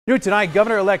New tonight,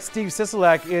 Governor-Elect Steve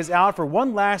Sisolak is out for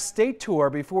one last state tour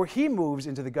before he moves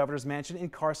into the governor's mansion in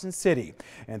Carson City.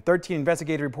 And 13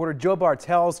 investigative reporter Joe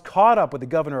Bartels caught up with the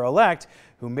governor-elect,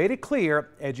 who made it clear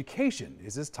education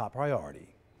is his top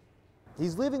priority.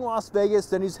 He's leaving Las Vegas,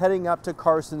 then he's heading up to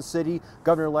Carson City.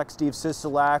 Governor-elect Steve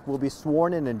Sisolak will be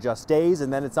sworn in just days,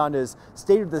 and then it's on to his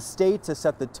State of the State to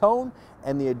set the tone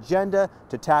and the agenda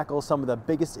to tackle some of the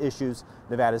biggest issues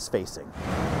Nevada's facing.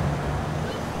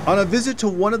 On a visit to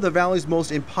one of the valley's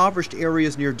most impoverished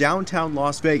areas near downtown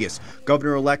Las Vegas,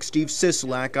 Governor-elect Steve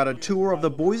Sisolak got a tour of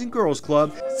the Boys and Girls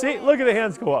Club. See, look at the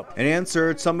hands go up. And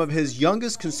answered some of his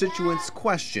youngest constituents'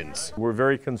 questions. We're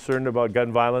very concerned about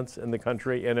gun violence in the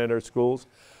country and in our schools.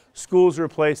 Schools are a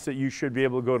place that you should be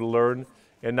able to go to learn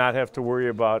and not have to worry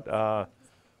about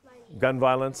gun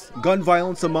violence. Gun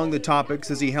violence among the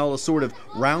topics as he held a sort of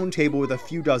round table with a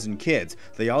few dozen kids.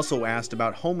 They also asked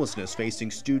about homelessness facing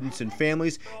students and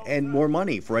families and more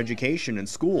money for education and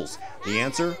schools. The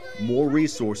answer, more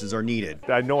resources are needed.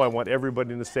 I know I want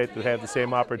everybody in the state to have the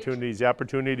same opportunities, the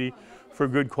opportunity for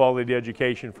good quality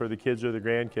education for the kids or the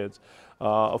grandkids,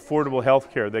 affordable health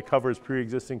care that covers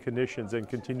pre-existing conditions and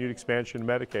continued expansion of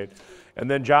Medicaid, and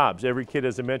then jobs. Every kid,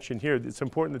 as I mentioned here, it's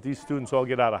important that these students all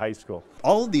get out of high school.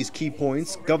 All of these key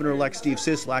points Governor-elect Steve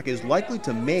Sisolak is likely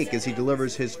to make as he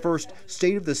delivers his first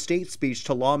State of the State speech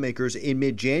to lawmakers in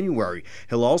mid-January.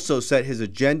 He'll also set his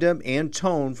agenda and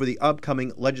tone for the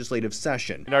upcoming legislative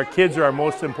session. And our kids are our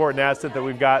most important asset that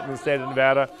we've got in the state of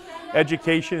Nevada.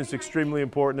 Education is extremely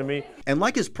important to me. And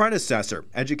like his predecessor,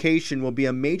 education will be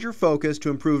a major focus to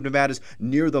improve Nevada's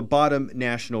near-the-bottom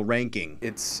national ranking.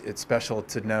 It's special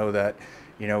to know that,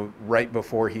 you know, right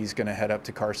before he's going to head up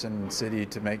to Carson City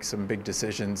to make some big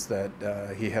decisions, that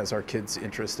he has our kids'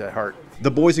 interest at heart.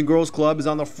 The Boys and Girls Club is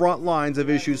on the front lines of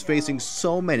issues facing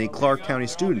so many Clark County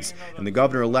students. And the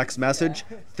governor-elect's message,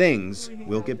 things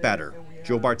will get better.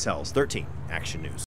 Joe Bartels, 13 Action News.